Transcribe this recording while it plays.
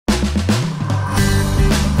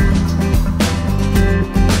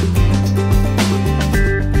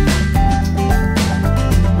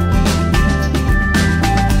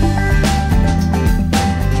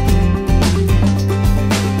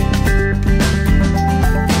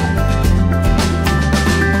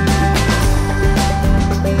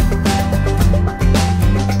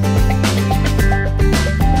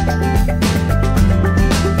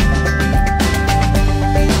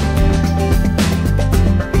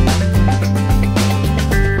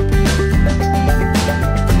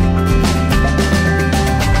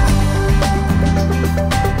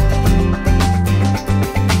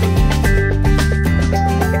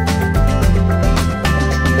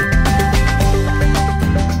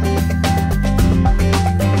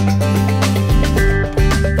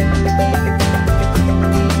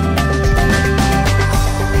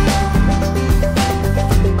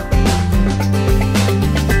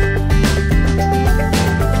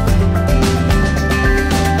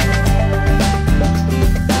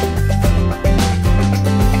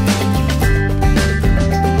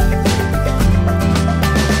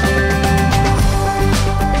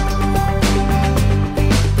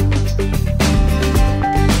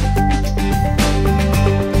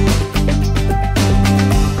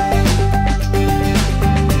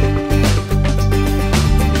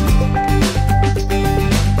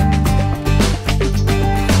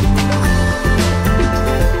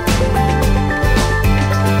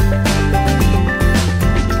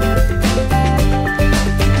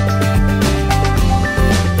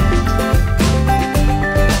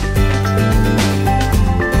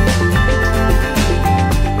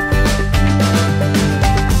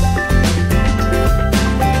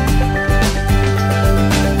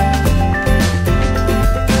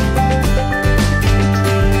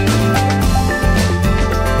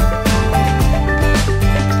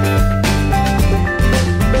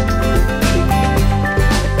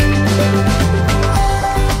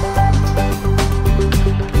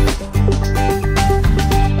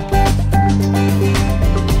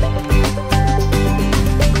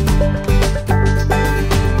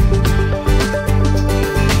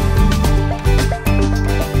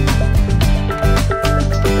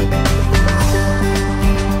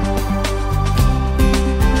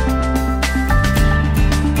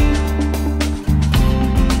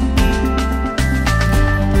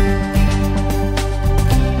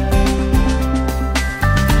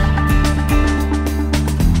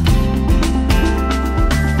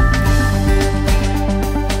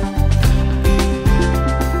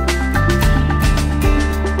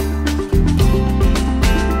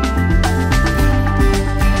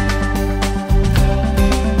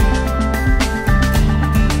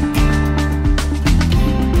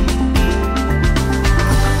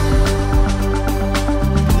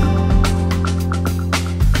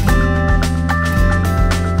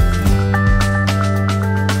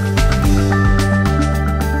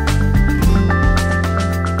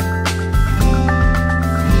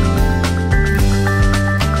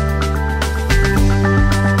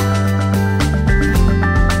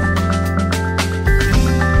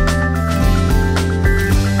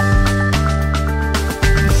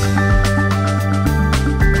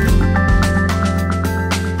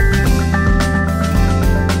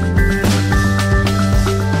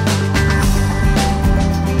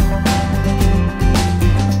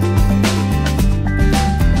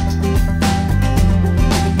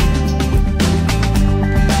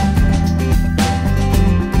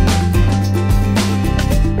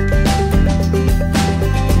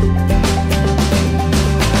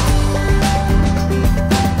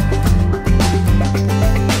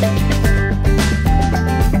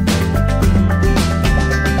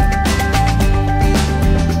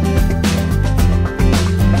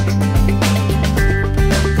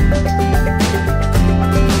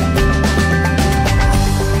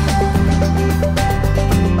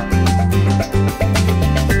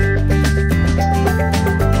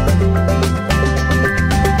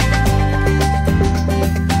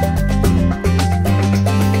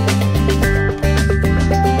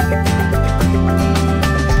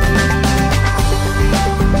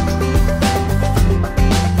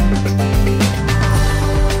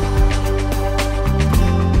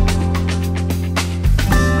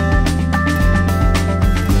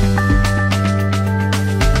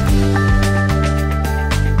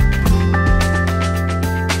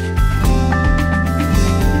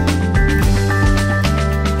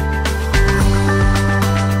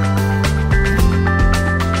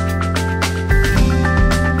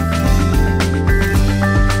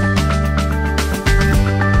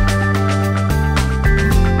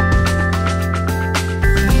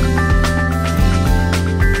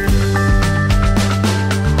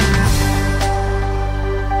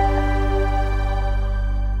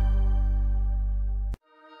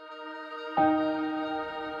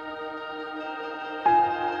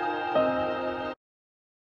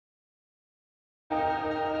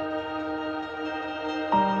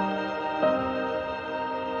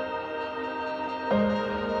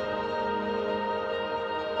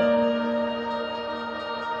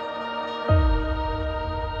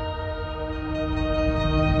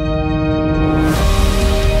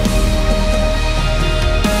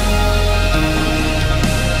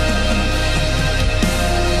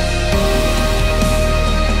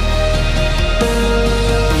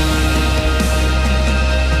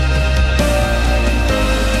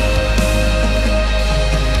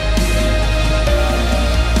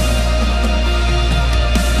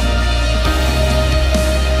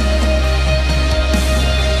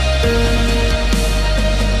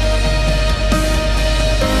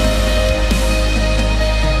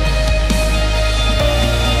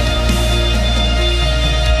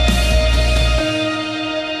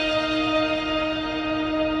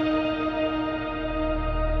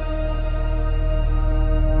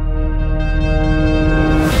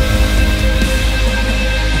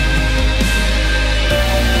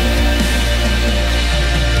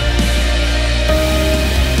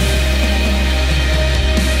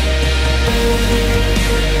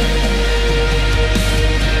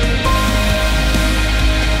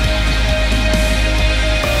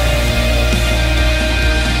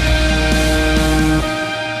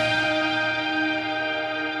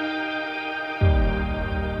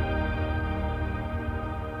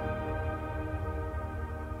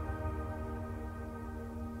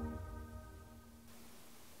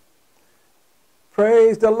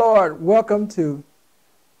Praise the Lord. Welcome to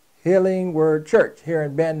Healing Word Church here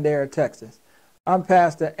in Bandera, Texas. I'm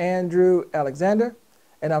Pastor Andrew Alexander,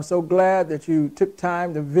 and I'm so glad that you took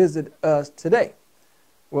time to visit us today.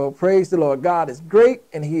 Well, praise the Lord. God is great,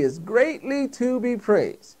 and He is greatly to be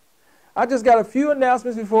praised. I just got a few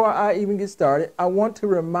announcements before I even get started. I want to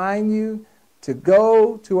remind you to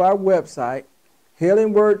go to our website,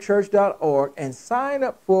 healingwordchurch.org, and sign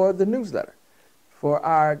up for the newsletter, for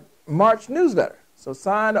our March newsletter. So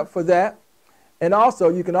sign up for that. And also,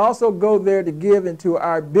 you can also go there to give into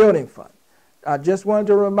our building fund. I just wanted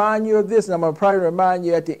to remind you of this, and I'm going to probably remind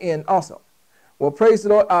you at the end also. Well, praise the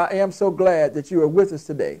Lord. I am so glad that you are with us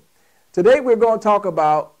today. Today, we're going to talk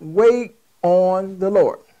about wait on the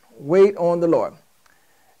Lord. Wait on the Lord.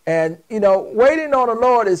 And, waiting on the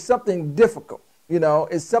Lord is something difficult.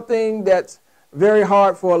 It's something that's very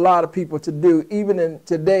hard for a lot of people to do, even in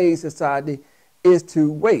today's society, is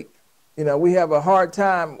to wait. We have a hard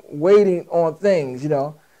time waiting on things,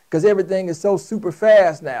 because everything is so super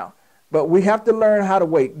fast now. But we have to learn how to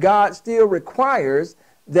wait. God still requires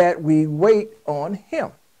that we wait on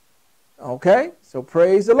Him. Okay? So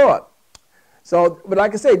praise the Lord. So, but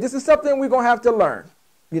like I say, this is something we're going to have to learn,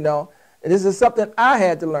 and this is something I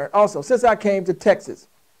had to learn also since I came to Texas.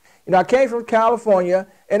 I came from California,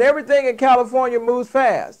 and everything in California moves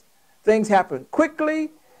fast. Things happen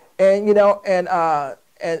quickly, and,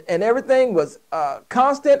 and everything was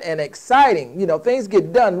constant and exciting. Things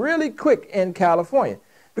get done really quick in California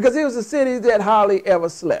because it was a city that hardly ever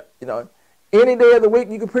slept. Any day of the week,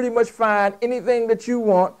 you can pretty much find anything that you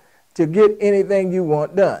want to get anything you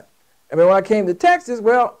want done. I mean, when I came to Texas,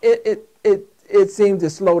 well, it seemed to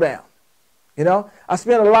slow down. I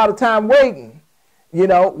spent a lot of time waiting,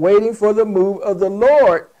 waiting for the move of the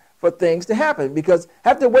Lord for things to happen, because I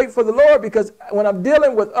have to wait for the Lord, because when I'm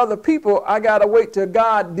dealing with other people, I got to wait till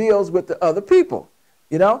God deals with the other people,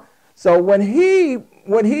 So when he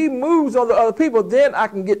moves on the other people, then I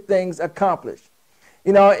can get things accomplished.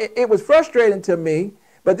 It was frustrating to me,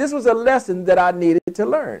 but this was a lesson that I needed to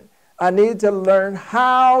learn. I needed to learn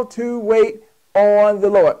how to wait on the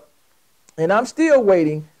Lord. And I'm still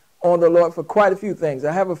waiting on the Lord for quite a few things.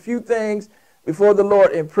 I have a few things before the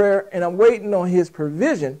Lord in prayer, and I'm waiting on His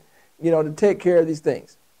provision, to take care of these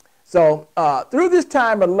things. So through this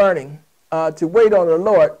time of learning to wait on the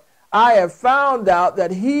Lord, I have found out that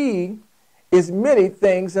He is many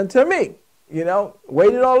things unto me. Waiting on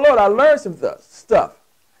the Lord, I learned some stuff.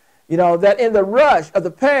 That in the rush of the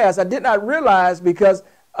past, I did not realize because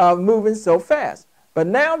of moving so fast. But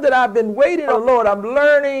now that I've been waiting on the Lord, I'm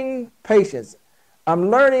learning patience. I'm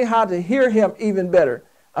learning how to hear Him even better.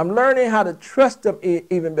 I'm learning how to trust Him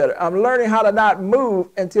even better. I'm learning how to not move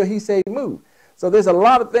until He says move. So there's a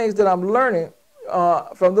lot of things that I'm learning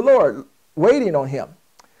from the Lord, waiting on Him.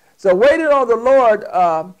 So waiting on the Lord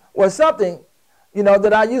was something,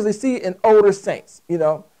 that I usually see in older saints,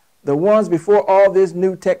 the ones before all this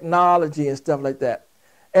new technology and stuff like that.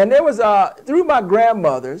 And there was, through my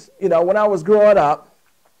grandmothers, when I was growing up,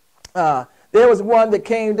 there was one that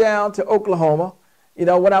came down to Oklahoma,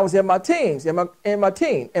 when I was in my teens, in my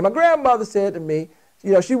teen. And my grandmother said to me,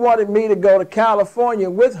 she wanted me to go to California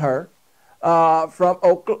with her from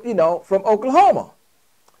Oklahoma.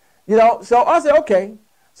 So I said, okay.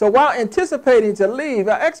 So while anticipating to leave,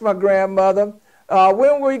 I asked my grandmother,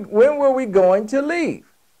 when were we going to leave?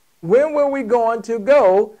 When were we going to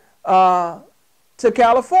go to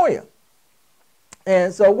California?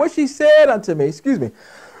 And so what she said unto me, excuse me.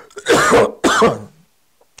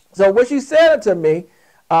 So what she said unto me,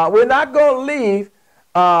 we're not going to leave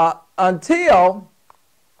until,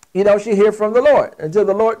 she hears from the Lord, until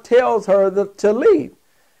the Lord tells her to leave.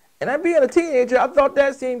 And I, being a teenager, I thought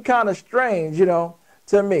that seemed kind of strange,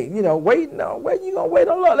 to me. Waiting on, where you going to wait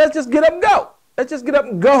on the Lord? Let's just get up and go. Let's just get up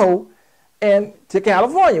and go to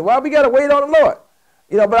California. Why we got to wait on the Lord?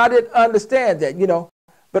 But I didn't understand that,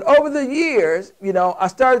 But over the years, I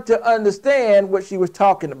started to understand what she was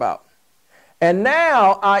talking about. And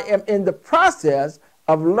now I am in the process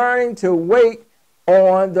of learning to wait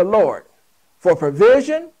on the Lord for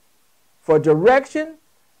provision, for direction,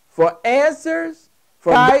 for answers,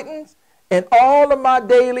 for guidance, in all of my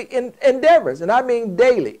daily endeavors. And I mean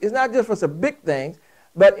daily. It's not just for some big things,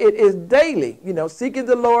 but it is daily, seeking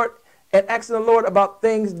the Lord and asking the Lord about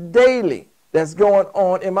things daily that's going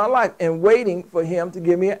on in my life and waiting for Him to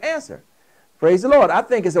give me an answer. Praise the Lord. I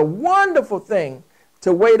think it's a wonderful thing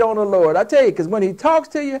to wait on the Lord. I tell you, because when He talks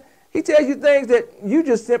to you, He tells you things that you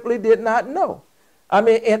just simply did not know. I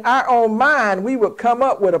mean, in our own mind, we would come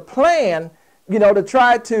up with a plan, to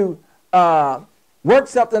try to work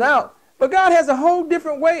something out. But God has a whole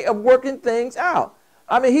different way of working things out.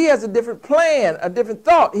 I mean, he has a different plan, a different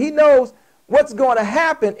thought. He knows what's going to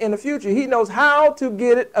happen in the future. He knows how to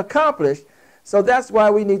get it accomplished. So that's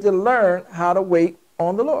why we need to learn how to wait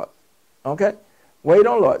on the Lord. Okay? Wait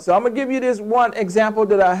on the Lord. So I'm going to give you this one example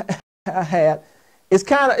that I had. It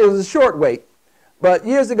was a short wait. But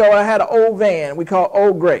years ago, I had an old van we call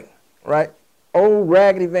Old Gray, right? Old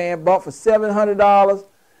raggedy van, bought for $700,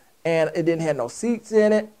 and it didn't have no seats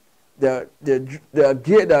in it.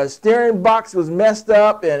 The steering box was messed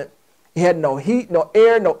up, and it had no heat, no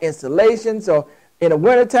air, no insulation. So in the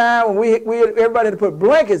wintertime, when everybody had to put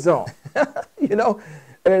blankets on, you know.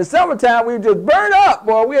 And in the summertime, we would just burn up,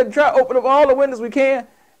 boy. We had to try to open up all the windows we can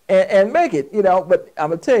and make it, you know. But I'm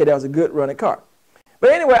going to tell you, that was a good running car.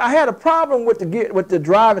 But anyway, I had a problem with the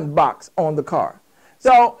driving box on the car.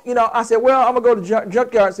 So, you know, I said, well, I'm going to go to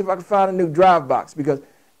junkyard and see if I can find a new drive box, because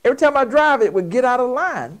every time I drive it would get out of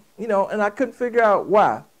line, you know, and I couldn't figure out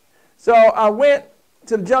why. So I went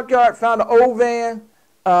to the junkyard, found an old van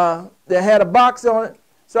that had a box on it.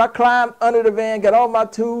 So I climbed under the van, got all my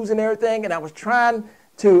tools and everything, and I was trying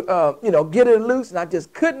to, you know, get it loose, and I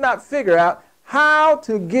just could not figure out how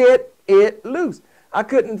to get it loose. I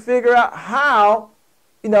couldn't figure out how,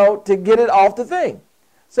 you know, to get it off the thing.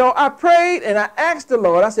 So I prayed and I asked the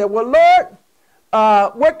Lord. I said, well,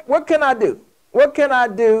 Lord, what can I do? What can I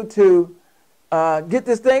do to get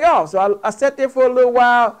this thing off? So I sat there for a little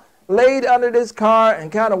while, laid under this car, and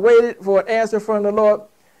kind of waited for an answer from the Lord.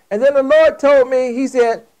 And then the Lord told me, he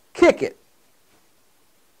said, kick it.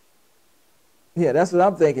 Yeah, that's what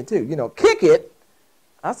I'm thinking too. You know, kick it.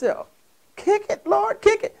 I said, kick it, Lord,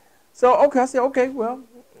 kick it. So, okay, I said, okay, well,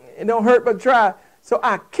 it don't hurt but try. So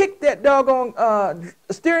I kicked that doggone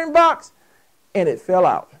steering box, and it fell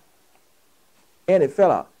out. And it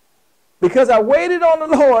fell out. Because I waited on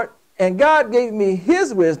the Lord, and God gave me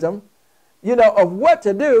his wisdom, you know, of what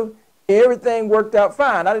to do. Everything worked out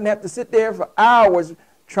fine. I didn't have to sit there for hours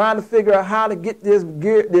trying to figure out how to get this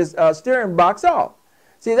steering box off.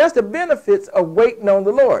 See, that's the benefits of waiting on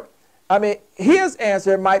the Lord. I mean, his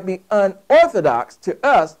answer might be unorthodox to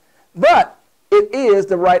us, but it is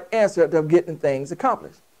the right answer to getting things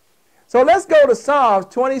accomplished. So let's go to Psalms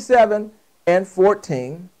 27 and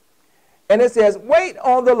 14. And it says, wait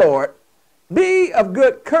on the Lord, be of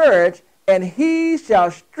good courage, and he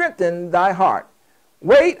shall strengthen thy heart.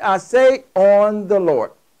 Wait, I say, on the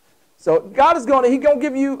Lord. So God is going to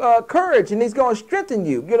give you courage, and he's going to strengthen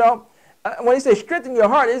you. You know, when he says strengthen your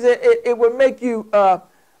heart, it will make you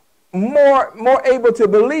more able to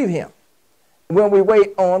believe him when we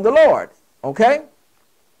wait on the Lord. Okay?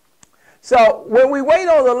 So when we wait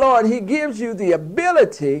on the Lord, he gives you the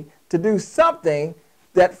ability to do something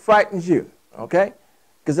that frightens you. Okay?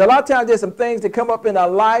 Because a lot of times there's some things that come up in our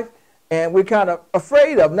life and we're kind of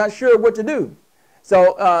afraid of, not sure what to do.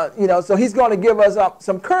 So, you know, so he's going to give us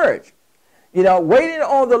some courage. You know, waiting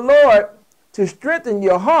on the Lord to strengthen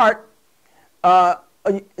your heart,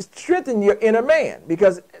 strengthen your inner man.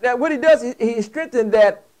 Because what he does, he strengthens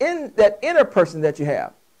that inner person that you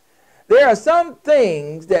have. There are some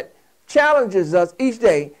things that challenges us each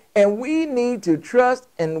day, and we need to trust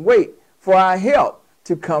and wait for our help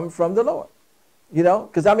to come from the Lord. You know,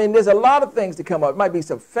 because I mean, there's a lot of things to come up. It might be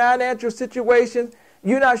some financial situations.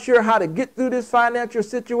 You're not sure how to get through this financial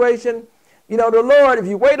situation. You know, the Lord, if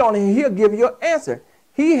you wait on him, he'll give you an answer.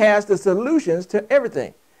 He has the solutions to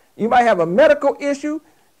everything. You might have a medical issue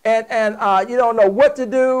and you don't know what to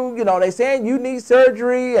do. You know, they're saying you need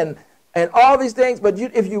surgery and all these things. But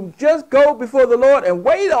if you just go before the Lord and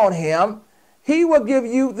wait on him, he will give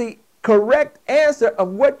you the correct answer of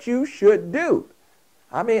what you should do.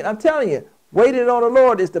 I mean, I'm telling you, waiting on the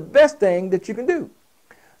Lord is the best thing that you can do.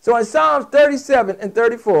 So in Psalms 37 and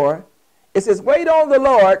 34, it says, wait on the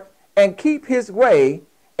Lord and keep his way,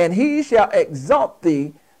 and he shall exalt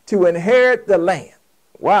thee to inherit the land.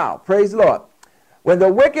 Wow, praise the Lord. When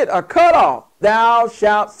the wicked are cut off, thou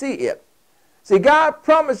shalt see it. See, God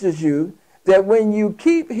promises you that when you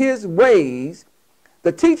keep his ways,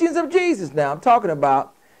 the teachings of Jesus now I'm talking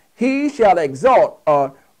about, he shall exalt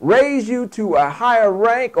or raise you to a higher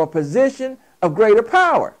rank or position of greater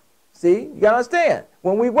power. See, you got to understand,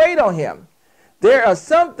 when we wait on him, there are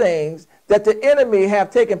some things that the enemy have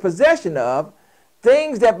taken possession of,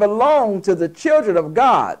 things that belong to the children of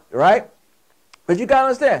God, right? But you got to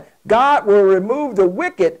understand, God will remove the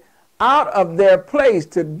wicked out of their place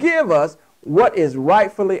to give us what is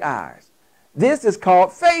rightfully ours. This is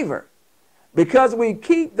called favor. Because we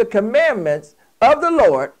keep the commandments of the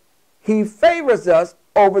Lord, he favors us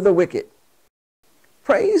over the wicked.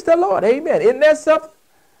 Praise the Lord. Amen. Isn't that something?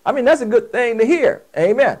 I mean, that's a good thing to hear.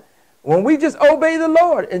 Amen. When we just obey the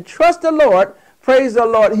Lord and trust the Lord, praise the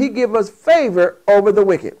Lord, he give us favor over the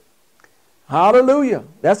wicked. Hallelujah.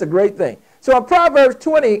 That's a great thing. So in Proverbs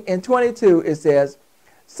 20 and 22, it says,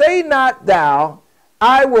 say not thou,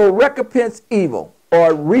 I will recompense evil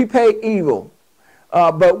or repay evil,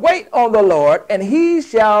 but wait on the Lord, and he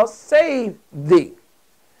shall save thee.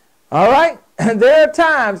 All right? And there are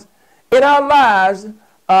times in our lives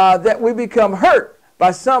that we become hurt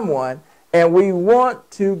by someone, and we want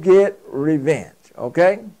to get revenge.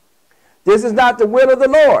 Okay? This is not the will of the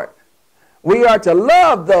Lord. We are to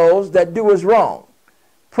love those that do us wrong,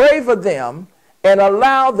 pray for them, and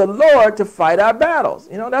allow the Lord to fight our battles.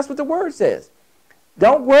 You know, that's what the word says.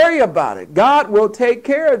 Don't worry about it. God will take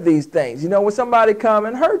care of these things. You know, when somebody come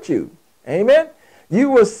and hurt you, amen, you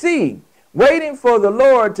will see waiting for the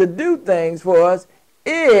Lord to do things for us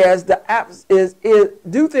is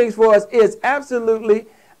absolutely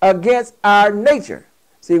against our nature.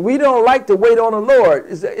 See, we don't like to wait on the Lord.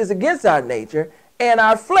 It's against our nature and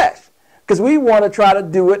our flesh, because we want to try to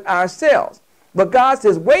do it ourselves. But God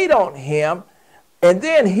says, wait on him, and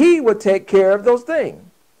then he will take care of those things.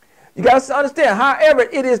 You got to understand, however,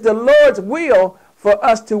 it is the Lord's will for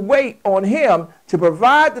us to wait on him to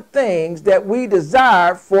provide the things that we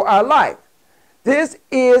desire for our life. This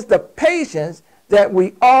is the patience that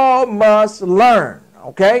we all must learn,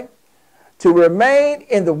 okay? To remain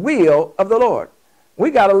in the will of the Lord. We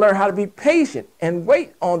got to learn how to be patient and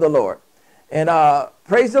wait on the Lord. And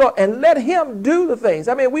praise the Lord, and let him do the things.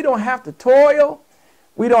 I mean, we don't have to toil.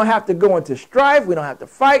 We don't have to go into strife. We don't have to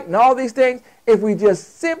fight and all these things. If we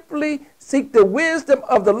just simply seek the wisdom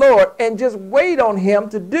of the Lord and just wait on him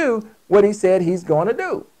to do what he said he's going to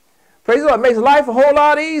do. Praise the Lord. It makes life a whole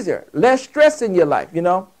lot easier. Less stress in your life, you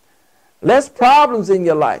know. Less problems in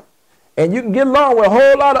your life. And you can get along with a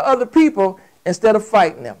whole lot of other people instead of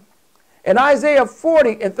fighting them. In Isaiah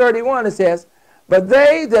 40 and 31 it says, but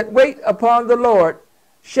they that wait upon the Lord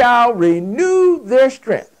shall renew their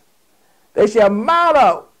strength. They shall mount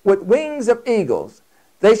up with wings of eagles.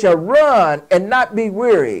 They shall run and not be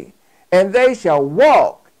weary, and they shall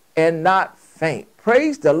walk and not faint.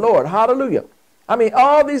 Praise the Lord. Hallelujah. I mean,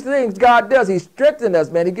 all these things God does, he strengthens us,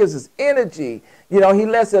 man. He gives us energy. You know, he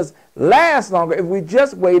lets us last longer if we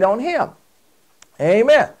just wait on him.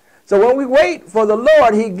 Amen. So when we wait for the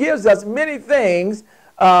Lord, he gives us many things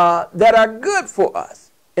that are good for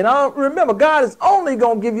us. And remember, God is only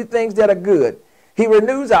going to give you things that are good. He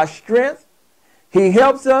renews our strength. He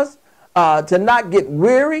helps us to not get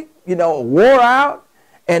weary, you know, wore out,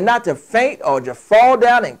 and not to faint or just fall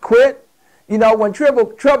down and quit, you know, when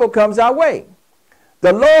trouble comes our way.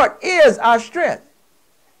 The Lord is our strength.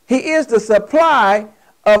 He is the supply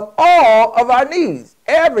of all of our needs,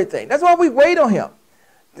 everything. That's why we wait on him.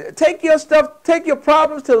 Take your stuff, take your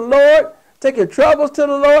problems to the Lord, take your troubles to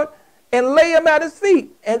the Lord, and lay them at his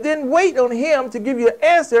feet. And then wait on him to give you an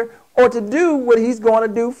answer or to do what he's going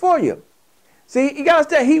to do for you. See, you got to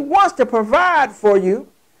understand, he wants to provide for you,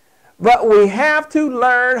 but we have to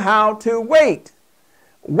learn how to wait.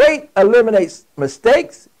 Wait eliminates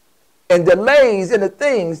mistakes and delays in the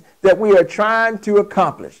things that we are trying to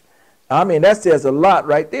accomplish. I mean, that says a lot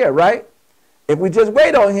right there, right? If we just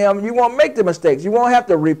wait on him, you won't make the mistakes. You won't have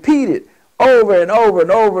to repeat it over and over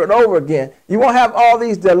and over and over again. You won't have all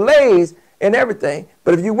these delays and everything.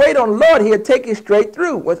 But if you wait on the Lord, he'll take you straight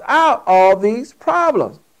through without all these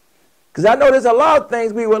problems. Because I know there's a lot of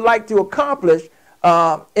things we would like to accomplish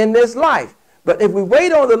in this life. But if we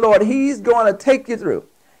wait on the Lord, he's going to take you through.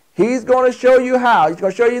 He's going to show you how. He's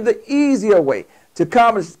going to show you the easier way to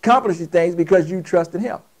accomplish these things because you trust in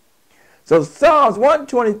him. So Psalms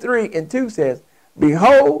 123 and 2 says,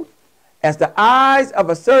 behold, as the eyes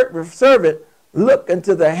of a servant look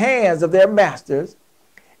into the hands of their masters,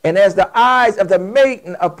 and as the eyes of the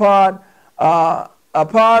maiden upon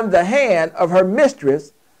the hand of her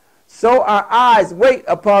mistress, so our eyes wait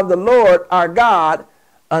upon the Lord our God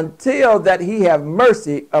until that he have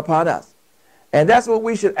mercy upon us. And that's what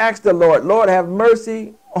we should ask the Lord. Lord, have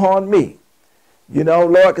mercy on me. You know,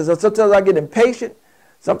 Lord, because sometimes I get impatient.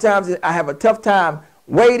 Sometimes I have a tough time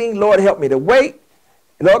waiting. Lord, help me to wait.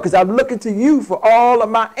 Lord, because I'm looking to you for all of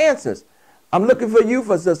my answers. I'm looking for you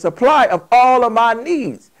for the supply of all of my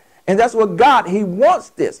needs. And that's what God, he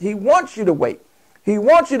wants this. He wants you to wait. He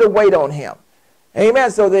wants you to wait on him.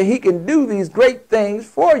 Amen. So that he can do these great things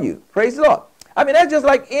for you. Praise the Lord. I mean, that's just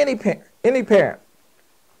like any parent.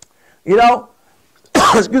 You know,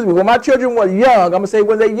 excuse me, when my children were young, I'm going to say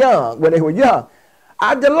when they were young,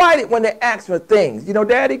 I delighted when they asked for things. You know,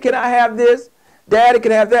 Daddy, can I have this? Daddy,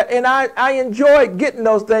 can I have that? And I enjoyed getting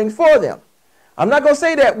those things for them. I'm not going to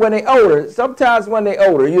say that when they're older. Sometimes when they're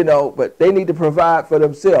older, you know, but they need to provide for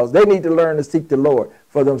themselves. They need to learn to seek the Lord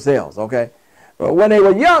for themselves, okay? when they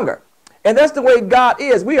were younger. And that's the way God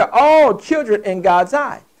is. We are all children in God's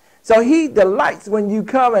eye. So he delights when you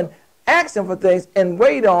come and ask him for things and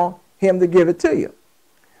wait on him to give it to you.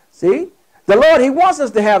 See? The Lord, he wants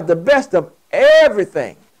us to have the best of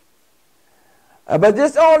everything. But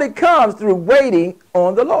this only comes through waiting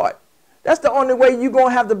on the Lord. That's the only way you're going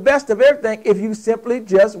to have the best of everything, if you simply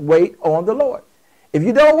just wait on the Lord. If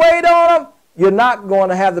you don't wait on him, you're not going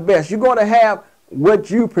to have the best. You're going to have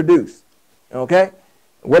what you produce. Okay?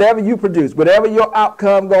 Whatever you produce, whatever your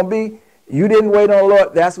outcome going to be, you didn't wait on the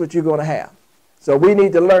Lord, that's what you're going to have. So we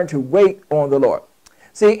need to learn to wait on the Lord.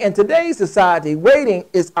 See, in today's society, waiting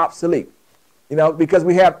is obsolete, because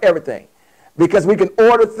we have everything. Because we can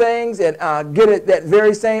order things and get it that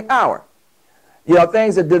very same hour.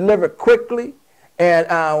 Things are delivered quickly,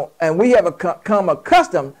 and we have become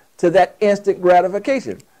accustomed to that instant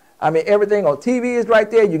gratification. I mean, everything on TV is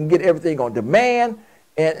right there. You can get everything on demand,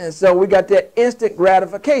 and so we got that instant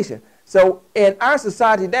gratification. So in our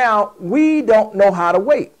society now, we don't know how to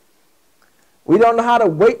wait. We don't know how to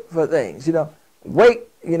wait for things. Wait.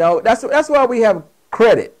 That's why we have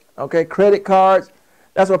credit. Okay, credit cards.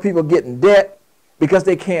 That's why people get in debt, because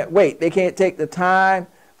they can't wait. They can't take the time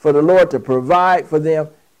for the Lord to provide for them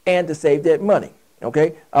and to save that money.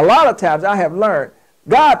 Okay? A lot of times I have learned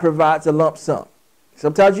God provides a lump sum.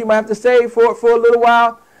 Sometimes you might have to save for it for a little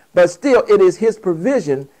while, but still it is his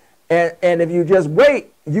provision. And if you just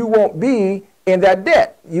wait, you won't be in that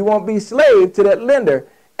debt. You won't be slave to that lender,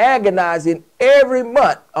 agonizing every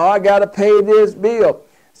month. Oh, I got to pay this bill.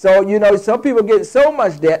 So, some people get so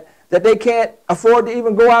much debt that they can't afford to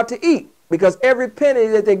even go out to eat, because every penny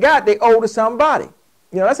that they got, they owe to somebody.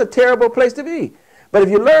 That's a terrible place to be. But if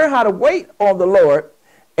you learn how to wait on the Lord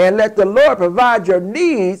and let the Lord provide your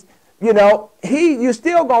needs, you're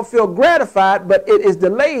still going to feel gratified, but it is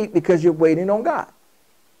delayed because you're waiting on God.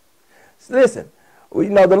 So listen, the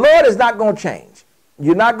Lord is not going to change.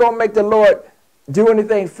 You're not going to make the Lord do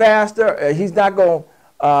anything faster. He's not going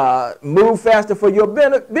to move faster for your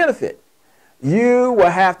benefit. You will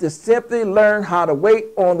have to simply learn how to wait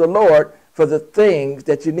on the Lord for the things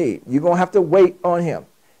that you need. You're going to have to wait on him.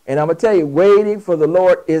 And I'm going to tell you, waiting for the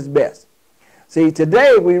Lord is best. See,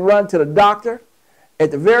 today we run to the doctor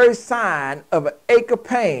at the very sign of an ache of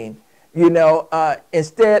pain,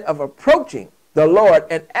 instead of approaching the Lord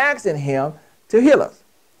and asking him to heal us.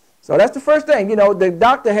 So that's the first thing. The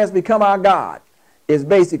doctor has become our God, is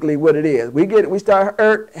basically what it is. We start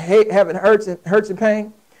having hurts and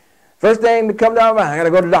pain. First thing to come down, I got to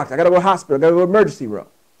go to the doctor. I got to go to the hospital. I got to go to the emergency room,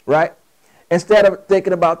 right? Instead of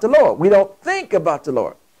thinking about the Lord. We don't think about the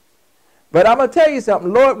Lord. But I'm going to tell you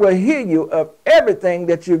something. Lord will heal you of everything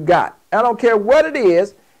that you've got. I don't care what it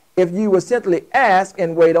is, if you will simply ask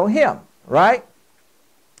and wait on him, right?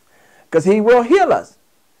 Because he will heal us.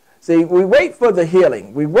 See, we wait for the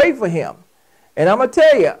healing. We wait for him. And I'm going to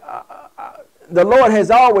tell you, the Lord has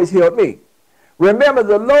always healed me. Remember,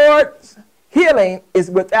 the Lord's healing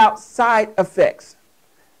is without side effects.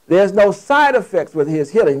 There's no side effects with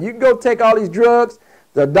his healing. You can go take all these drugs.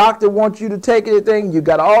 The doctor wants you to take anything. You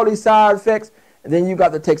got all these side effects. And then you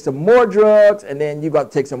got to take some more drugs. And then you got to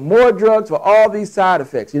take some more drugs for all these side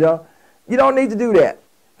effects. You don't need to do that,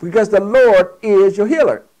 because the Lord is your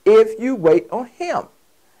healer if you wait on him.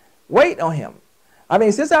 Wait on him. I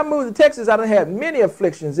mean, since I moved to Texas, I done had many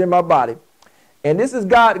afflictions in my body. And this is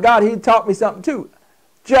God. God, he taught me something too.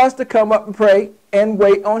 Just to come up and pray and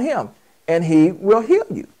wait on him. And he will heal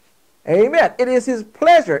you. Amen. It is his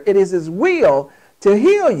pleasure. It is his will to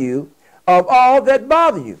heal you of all that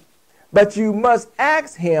bother you. But you must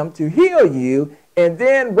ask him to heal you and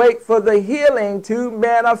then wait for the healing to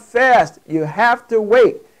manifest. You have to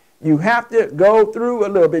wait. You have to go through a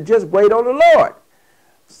little bit. Just wait on the Lord.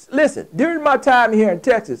 Listen, during my time here in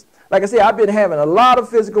Texas, like I said, I've been having a lot of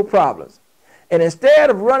physical problems. And instead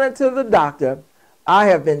of running to the doctor, I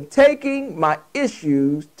have been taking my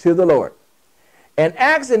issues to the Lord and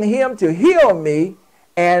asking him to heal me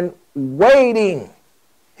and waiting.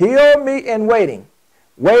 Heal me and waiting.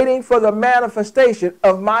 Waiting for the manifestation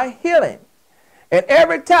of my healing. And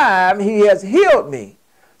every time he has healed me,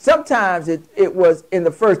 sometimes it was in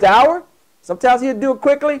the first hour. Sometimes he'd do it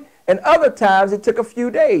quickly. And other times it took a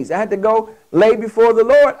few days. I had to go lay before the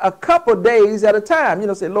Lord a couple days at a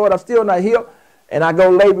time. Say, Lord, I'm still not healed. And I go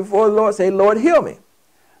lay before the Lord, say, Lord, heal me.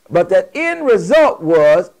 But the end result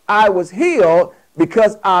was I was healed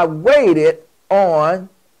because I waited on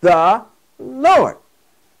the Lord.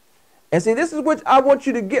 And see, this is what I want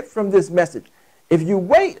you to get from this message. If you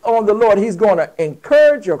wait on the Lord, he's going to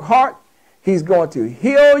encourage your heart. He's going to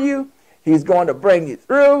heal you. He's going to bring you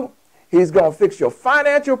through. He's going to fix your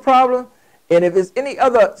financial problem. And if it's any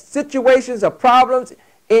other situations or problems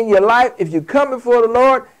in your life, if you come before the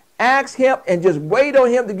Lord, ask him and just wait on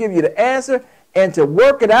him to give you the answer and to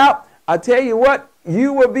work it out. I tell you what,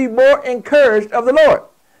 you will be more encouraged of the Lord,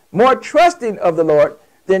 more trusting of the Lord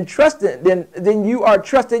than you are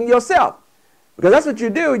trusting yourself. Because that's what you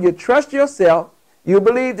do. You trust yourself. You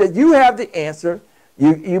believe that you have the answer.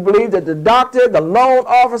 You believe that the doctor, the loan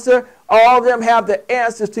officer, all of them have the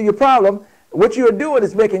answers to your problem. What you are doing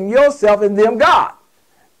is making yourself and them God,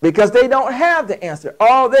 because they don't have the answer.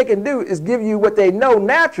 All they can do is give you what they know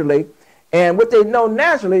naturally, and what they know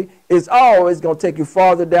naturally is always going to take you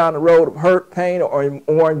farther down the road of hurt, pain, or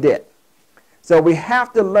in debt. So we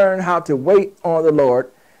have to learn how to wait on the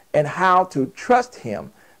Lord and how to trust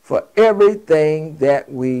him for everything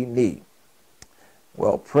that we need.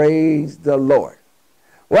 Well, praise the Lord.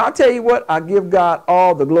 Well, I'll tell you what, I give God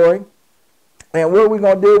all the glory. And what we're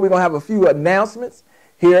going to do, we're going to have a few announcements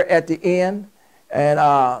here at the end, and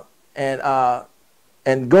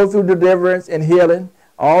go through deliverance and healing,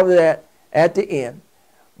 all of that at the end.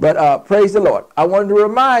 But praise the Lord. I wanted to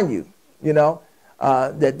remind you,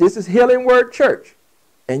 that this is Healing Word Church.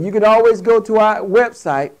 And you can always go to our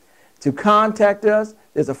website to contact us.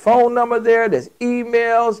 There's a phone number there. There's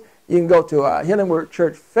emails. You can go to our Healing Word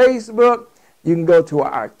Church Facebook. You can go to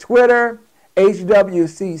our Twitter,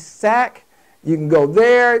 HWCSAC. You can go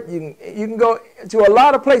there. You can go to a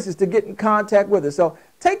lot of places to get in contact with us. So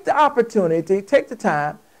take the opportunity, take the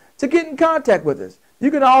time to get in contact with us.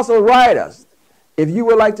 You can also write us. If you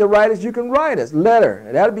would like to write us, you can write us. Letter.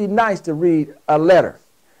 That would be nice to read a letter.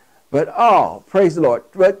 But, praise the Lord.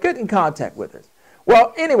 But get in contact with us.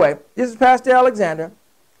 Well, anyway, this is Pastor Alexander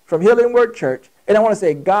from Healing Word Church. And I want to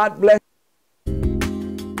say God bless you.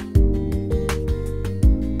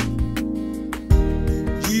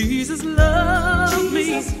 Jesus loves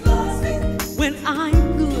me when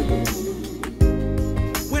I'm good,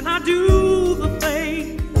 when I do the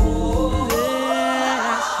thing that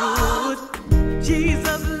I should.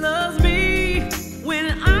 Jesus loves me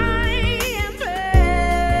when I am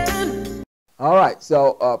bad. All right,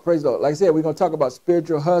 so praise the Lord. Like I said, we're going to talk about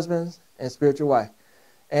spiritual husbands and spiritual wife.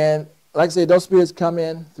 And like I said, those spirits come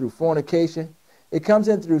in through fornication. It comes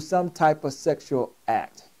in through some type of sexual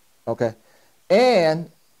act, okay? And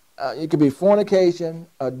it could be fornication,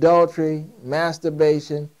 adultery,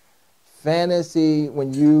 masturbation, fantasy,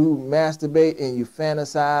 when you masturbate and you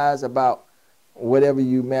fantasize about whatever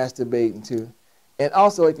you masturbate into. And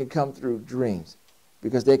also it can come through dreams,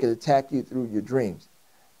 because they can attack you through your dreams.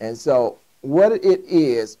 And so what it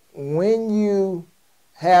is, when you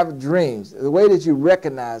have dreams, the way that you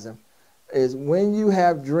recognize them is when you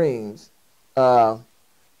have dreams,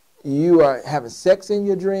 you are having sex in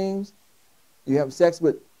your dreams, you have sex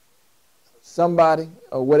with somebody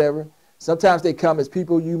or whatever. Sometimes they come as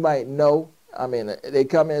people you might know. I mean, they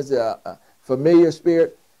come as a familiar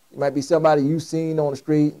spirit. It might be somebody you've seen on the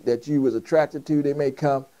street that you was attracted to. They may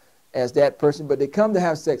come as that person, but they come to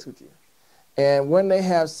have sex with you. And when they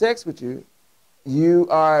have sex with you, you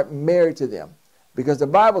are married to them. Because the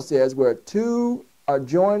Bible says where two are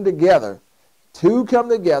joined together, two come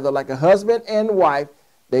together like a husband and wife.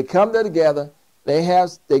 They come together, they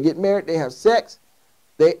get married, they have sex,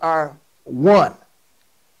 they are one.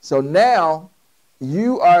 So now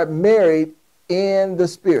you are married in the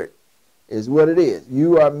spirit, is what it is.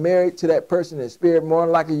 You are married to that person in the spirit. More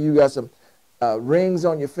than likely you got some rings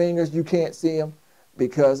on your fingers. You can't see them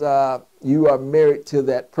because you are married to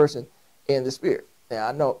that person in the spirit. Now,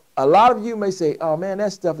 I know a lot of you may say, oh man,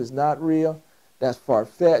 that stuff is not real. That's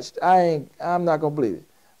far-fetched. I'm not going to believe it.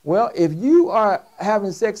 Well, if you are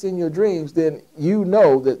having sex in your dreams, then you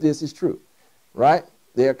know that this is true, right?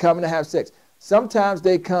 They're coming to have sex. Sometimes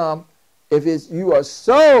they come, if you are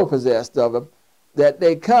so possessed of them, that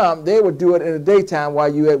they will do it in the daytime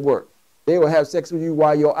while you're at work. They will have sex with you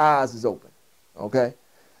while your eyes is open, okay?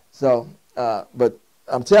 So, but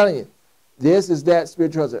I'm telling you, this is that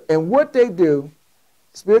spiritual husband. And what they do,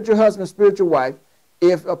 spiritual husband, spiritual wife,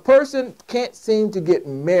 if a person can't seem to get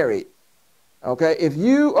married, okay, if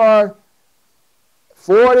you are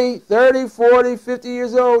 40, 30, 40, 50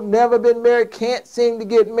 years old, never been married, can't seem to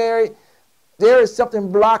get married, there is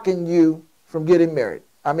something blocking you from getting married.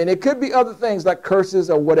 I mean, it could be other things like curses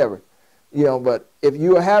or whatever, but if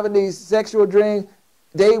you are having these sexual dreams,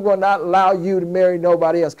 they will not allow you to marry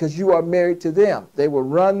nobody else because you are married to them. They will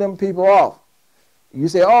run them people off. You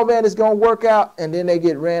say, oh man, it's going to work out, and then they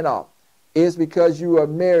get ran off. It's because you are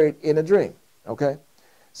married in a dream, okay?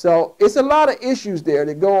 So it's a lot of issues there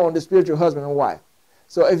that go on the spiritual husband and wife.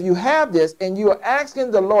 So if you have this and you are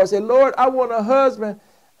asking the Lord, say, Lord, I want a husband,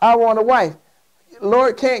 I want a wife.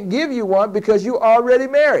 Lord can't give you one because you're already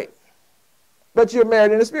married. but you're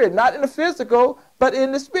married in the spirit. Not in the physical, but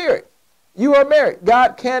in the spirit. You are married.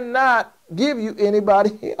 God cannot give you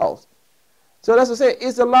anybody else. So that's what I say.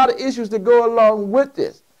 It's a lot of issues that go along with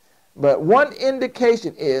this. But one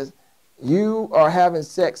indication is you are having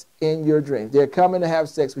sex in your dreams. They're coming to have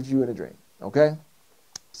sex with you in a dream. Okay?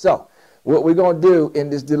 So what we're going to do in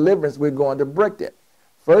this deliverance, we're going to break that.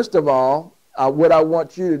 First of all, what I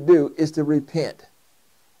want you to do is to repent.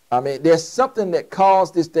 I mean, there's something that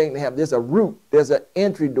caused this thing to happen. There's a root. There's an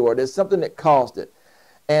entry door. There's something that caused it.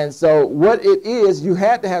 And so what it is, you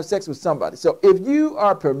had to have sex with somebody. So if you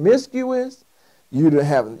are promiscuous, you're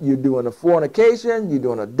doing a fornication, you're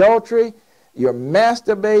doing adultery, you're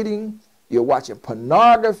masturbating, you're watching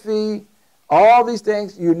pornography, all these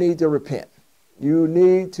things, you need to repent. You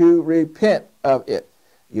need to repent of it.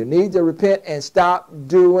 You need to repent and stop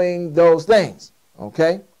doing those things,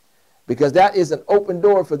 okay? Because that is an open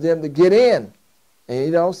door for them to get in. And,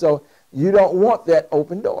 you know, so you don't want that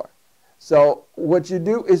open door. So what you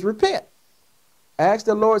do is repent. Ask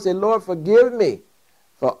the Lord, say, Lord, forgive me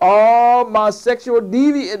for all my sexual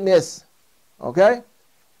deviantness. Okay?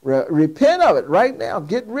 Repent of it right now.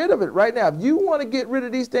 Get rid of it right now. If you want to get rid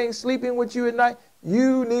of these things sleeping with you at night,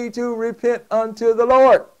 you need to repent unto the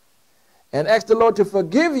Lord. And ask the Lord to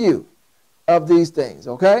forgive you of these things.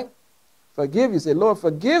 Okay? Forgive you. Say, Lord,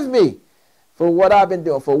 forgive me for what I've been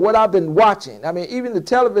doing, for what I've been watching. I mean, even the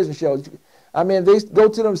television shows. I mean, they go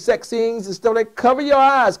to them sex scenes and stuff. They cover your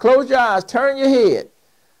eyes, close your eyes, turn your head.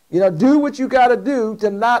 You know, do what you got to do to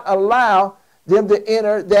not allow them to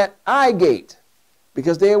enter that eye gate,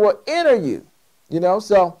 because they will enter you. You know,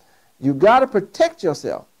 so you got to protect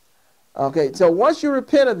yourself. Okay, so once you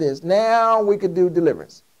repent of this, now we can do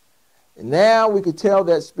deliverance. And now we can tell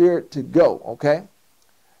that spirit to go, okay?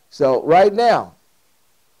 So right now,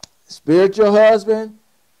 spiritual husband,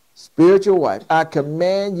 spiritual wife, I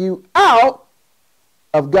command you out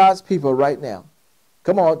of God's people right now.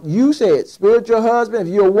 Come on, you say it. Spiritual husband,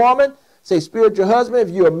 if you're a woman, say spiritual husband.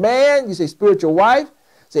 If you're a man, you say spiritual wife.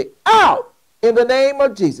 Say out in the name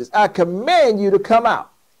of Jesus. I command you to come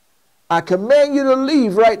out. I command you to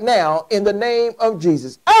leave right now in the name of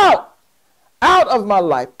Jesus. Out! Out of my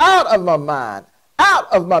life, out of my mind,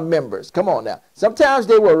 out of my members. Come on now. Sometimes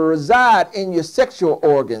they will reside in your sexual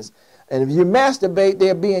organs. And if you masturbate,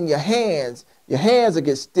 they'll be in your hands. Your hands will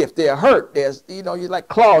get stiff. They'll hurt. There's, you know, you're like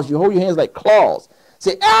claws. You hold your hands like claws.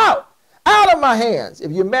 Say, out! Out of my hands.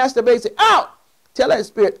 If you masturbate, say, out! Tell that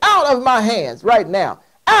spirit, out of my hands right now.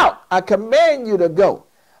 Out! I command you to go.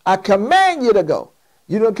 I command you to go.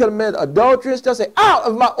 You don't commit adultery and stuff. Say, out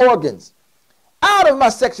of my organs. Out of my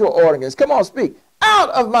sexual organs. Come on, speak. Out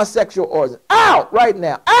of my sexual organs. Out right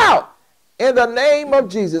now. Out! In the name of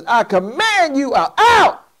Jesus, I command you out.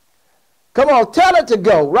 Out! Come on, tell it to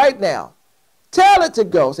go right now. Tell it to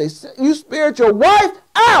go. Say, you spiritual wife,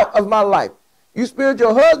 out of my life. You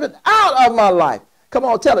spiritual husband, out of my life. Come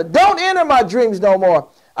on, tell it. Don't enter my dreams no more.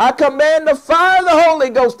 I command the fire of the Holy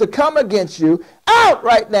Ghost to come against you. Out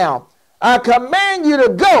right now. I command you to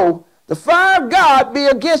go. The fire of God be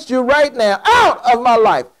against you right now. Out of my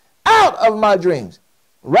life. Out of my dreams.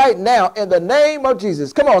 Right now, in the name of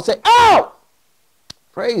Jesus. Come on, say, out!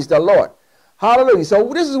 Praise the Lord. Hallelujah. So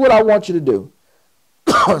this is what I want you to do.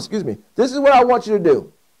 Excuse me. This is what I want you to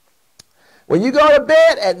do. When you go to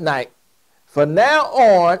bed at night, from now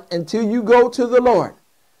on until you go to the Lord,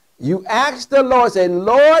 you ask the Lord, say,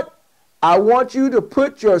 Lord, I want you to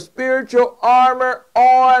put your spiritual armor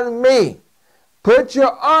on me. Put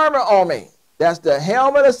your armor on me. That's the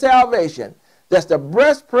helmet of salvation. That's the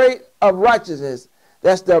breastplate of righteousness.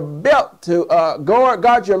 That's the belt to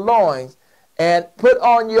guard your loins. And put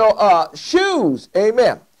on your shoes.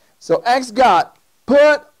 Amen. So ask God,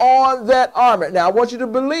 put on that armor. Now, I want you to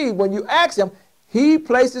believe when you ask him, he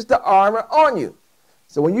places the armor on you.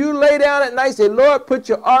 So when you lay down at night, say, Lord, put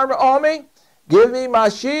your armor on me. Give me my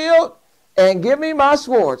shield and give me my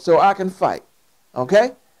sword so I can fight.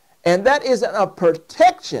 Okay? And that is a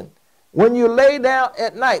protection when you lay down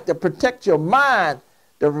at night to protect your mind,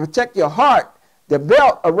 to protect your heart, the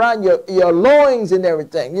belt around your loins and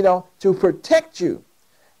everything, you know, to protect you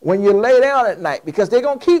when you lay down at night, because they're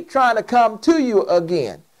going to keep trying to come to you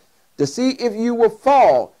again to see if you will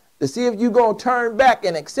fall, to see if you're going to turn back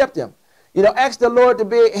and accept him. You know, ask the Lord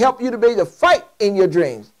to help you to be able to fight in your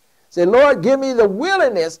dreams. Say, Lord, give me the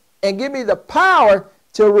willingness and give me the power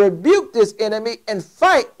to rebuke this enemy and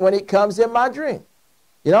fight when it comes in my dream.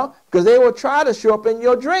 You know, because they will try to show up in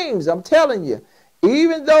your dreams. I'm telling you.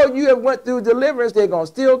 Even though you have went through deliverance, they're going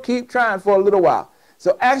to still keep trying for a little while.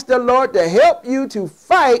 So ask the Lord to help you to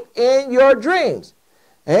fight in your dreams.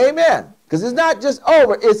 Amen. Because it's not just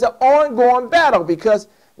over. It's an ongoing battle, because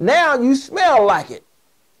Now you smell like it.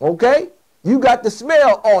 Okay? You got the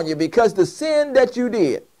smell on you because the sin that you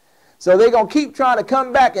did. So they're going to keep trying to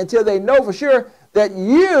come back until they know for sure that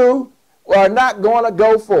you are not going to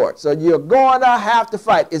go for it. So you're going to have to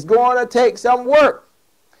fight. It's going to take some work.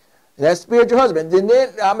 That spiritual husband. And then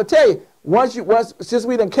I'm going to tell you, since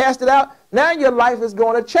we done cast it out, now your life is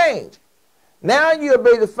going to change. Now you'll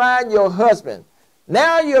be able to find your husband.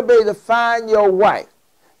 Now you'll be able to find your wife.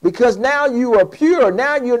 Because now you are pure.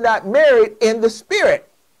 Now you're not married in the spirit.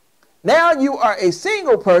 Now you are a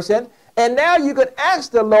single person. And now you can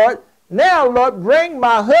ask the Lord, now, Lord, bring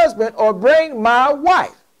my husband or bring my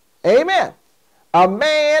wife. Amen. A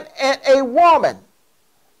man and a woman.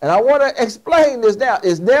 And I want to explain this now.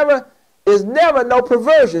 It's never no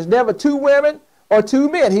perversion. It's never two women or two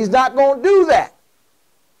men. He's not going to do that.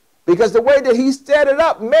 Because the way that he set it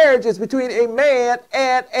up, marriage is between a man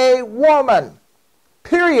and a woman.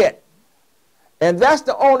 Period. And that's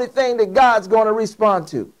the only thing that God's going to respond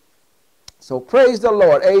to. So praise the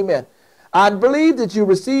Lord. Amen. I believe that you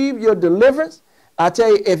receive your deliverance. I tell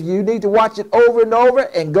you, if you need to watch it over and over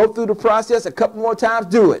and go through the process a couple more times,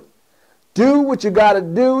 do it. Do what you got to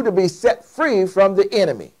do to be set free from the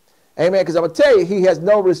enemy. Amen. Because I'm going to tell you, he has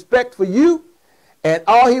no respect for you. And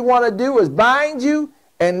all he want to do is bind you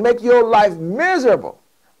and make your life miserable,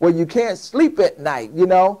 where you can't sleep at night, you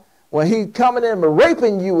know, when he's coming in and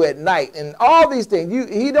raping you at night and all these things.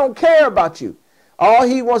 He don't care about you. All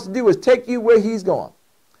he wants to do is take you where he's going.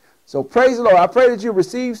 So praise the Lord. I pray that you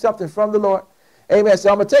receive something from the Lord. Amen. So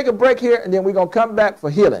I'm going to take a break here, and then we're going to come back for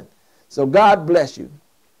healing. So God bless you.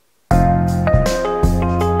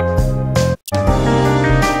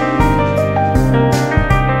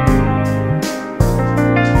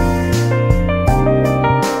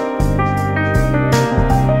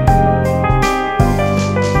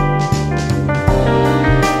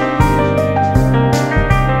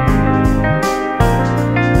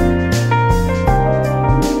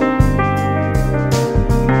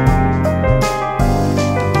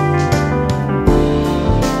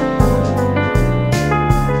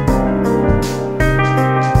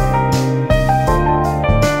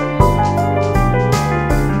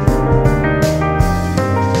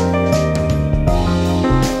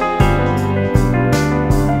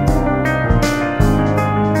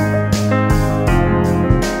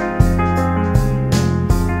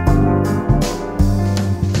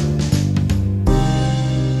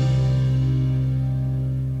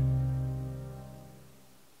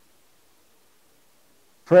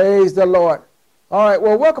 Praise the Lord. All right,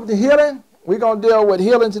 well, welcome to healing. We're going to deal with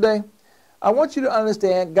healing today. I want you to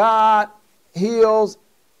understand God heals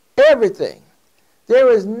everything. There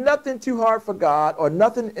is nothing too hard for God or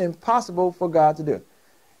nothing impossible for God to do.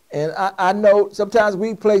 And I know sometimes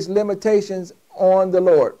we place limitations on the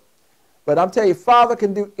Lord. But I'm telling you, Father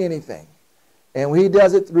can do anything. And he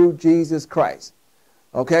does it through Jesus Christ.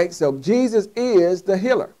 Okay, so Jesus is the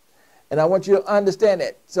healer. And I want you to understand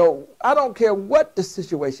that. So I don't care what the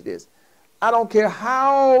situation is. I don't care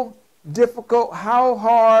how difficult, how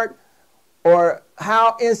hard, or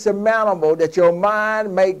how insurmountable that your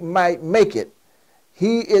mind might make it.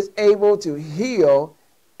 He is able to heal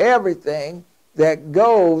everything that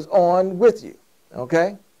goes on with you.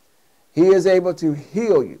 Okay? He is able to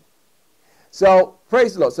heal you. So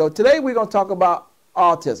praise the Lord. So today we're going to talk about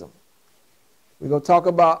autism. We're going to talk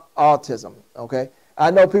about autism. Okay? I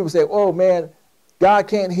know people say, oh, man, God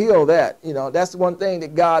can't heal that. You know, that's the one thing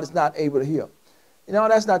that God is not able to heal. You know,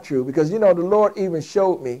 that's not true because, you know, the Lord even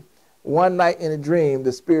showed me one night in a dream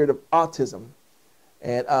the spirit of autism.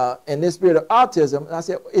 And in this spirit of autism, and I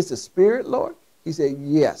said, it's a spirit, Lord? He said,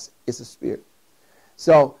 yes, it's a spirit.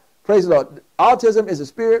 So, praise the Lord. Autism is a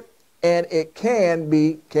spirit, and it can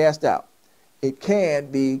be cast out. It can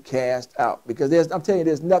be cast out because I'm telling you,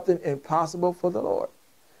 there's nothing impossible for the Lord.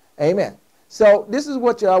 Amen. So this is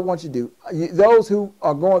what I want you to do. Those who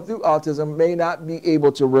are going through autism may not be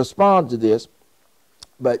able to respond to this,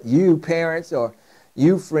 but you parents or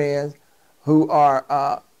you friends who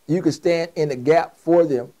are, you can stand in the gap for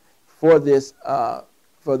them for this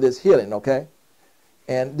healing, okay?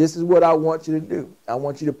 And this is what I want you to do. I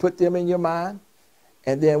want you to put them in your mind,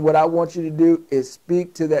 and then what I want you to do is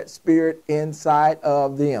speak to that spirit inside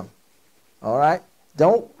of them. All right?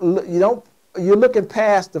 You're looking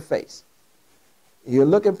past the face. You're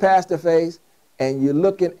looking past the face, and you're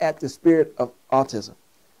looking at the spirit of autism.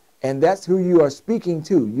 And that's who you are speaking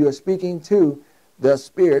to. You are speaking to the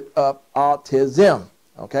spirit of autism.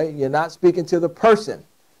 Okay? You're not speaking to the person.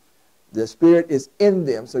 The spirit is in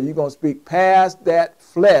them. So you're going to speak past that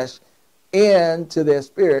flesh into their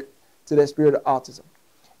spirit, to their spirit of autism.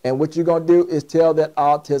 And what you're going to do is tell that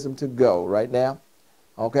autism to go right now.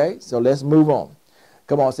 Okay, so let's move on.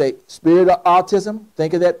 Come on, say spirit of autism.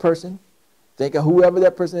 Think of that person. Think of whoever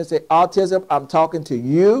that person is. Say autism, I'm talking to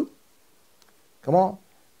you. Come on,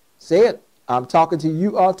 say it. I'm talking to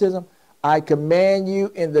you, autism. I command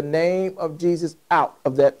you in the name of Jesus out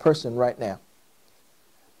of that person right now.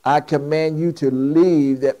 I command you to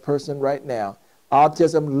leave that person right now.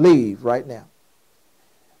 Autism, leave right now.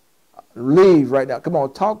 Leave right now. Come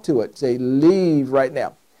on, talk to it. Say, leave right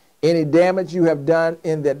now. Any damage you have done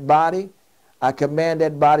in that body, I command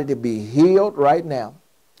that body to be healed right now.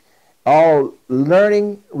 All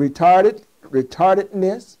learning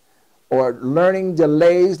retardedness or learning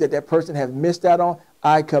delays that that person has missed out on,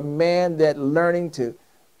 I command that learning to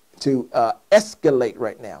escalate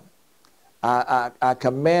right now. I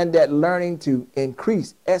command that learning to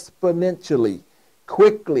increase exponentially,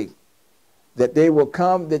 quickly, that they will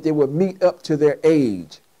come, that they will meet up to their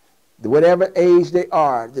age. Whatever age they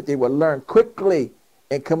are, that they will learn quickly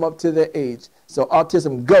and come up to their age. So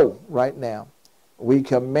autism, go right now. We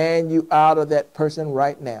command you out of that person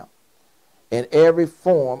right now. In every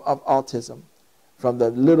form of autism, from the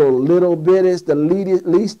little bittest, the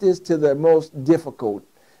leastest to the most difficult,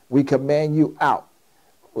 we command you out.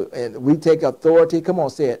 And we take authority. Come on,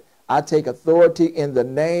 say it. I take authority in the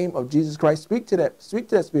name of Jesus Christ. Speak to that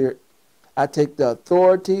spirit. I take the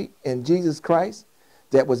authority in Jesus Christ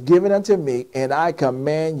that was given unto me, and I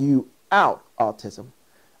command you out, autism.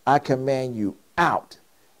 I command you out.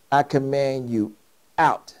 I command you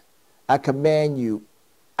out. I command you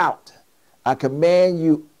out. I command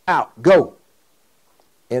you out. Go.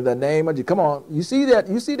 In the name of Jesus. Come on. You see that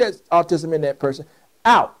autism in that person?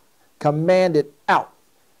 Out. Command it out.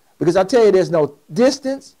 Because I tell you, there's no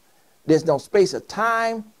distance. There's no space of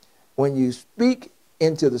time. When you speak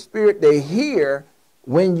into the spirit, they hear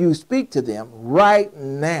when you speak to them right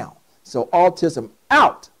now. So autism,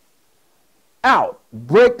 out. Out.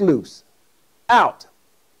 Break loose. Out.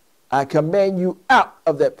 I command you out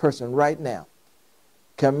of that person right now.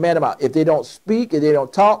 Command them out. If they don't speak, if they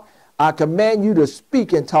don't talk, I command you to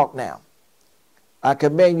speak and talk now. I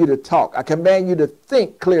command you to talk. I command you to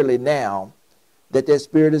think clearly now that their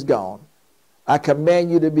spirit is gone. I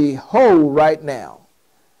command you to be whole right now.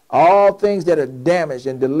 All things that are damaged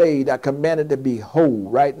and delayed, I command it to be whole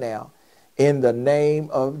right now in the name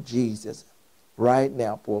of Jesus. Right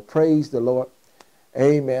now. Well, praise the Lord.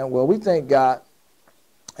 Amen. Well, we thank God,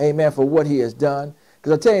 amen, for what he has done.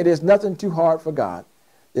 Because I tell you, there's nothing too hard for God.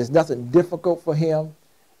 There's nothing difficult for him.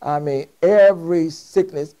 I mean, every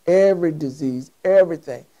sickness, every disease,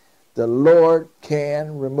 everything, the Lord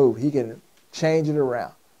can remove. He can change it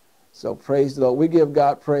around. So praise the Lord. We give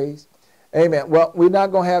God praise. Amen. Well, we're not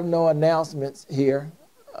going to have no announcements here.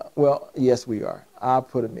 Well, yes, we are. I'll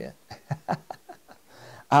put them in.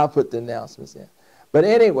 I'll put the announcements in. But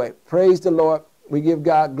anyway, praise the Lord. We give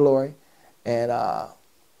God glory. And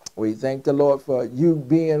we thank the Lord for you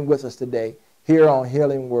being with us today here on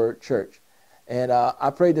Healing Word Church. And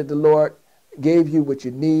I pray that the Lord gave you what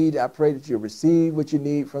you need. I pray that you receive what you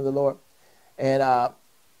need from the Lord. And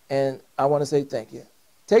I want to say thank you.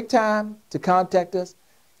 Take time to contact us.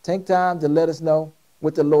 Take time to let us know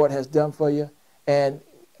what the Lord has done for you. And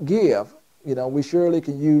give. You know, we surely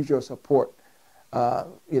can use your support.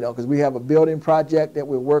 Because we have a building project that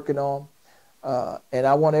we're working on. And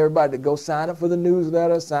I want everybody to go sign up for the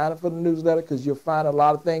newsletter. Sign up for the newsletter because you'll find a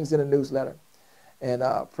lot of things in the newsletter. And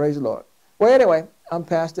praise the Lord. Well, anyway, I'm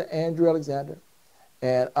Pastor Andrew Alexander,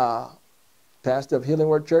 and pastor of Healing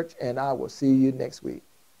Word Church, and I will see you next week.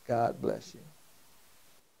 God bless you.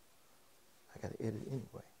 I got to edit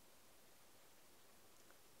anyway.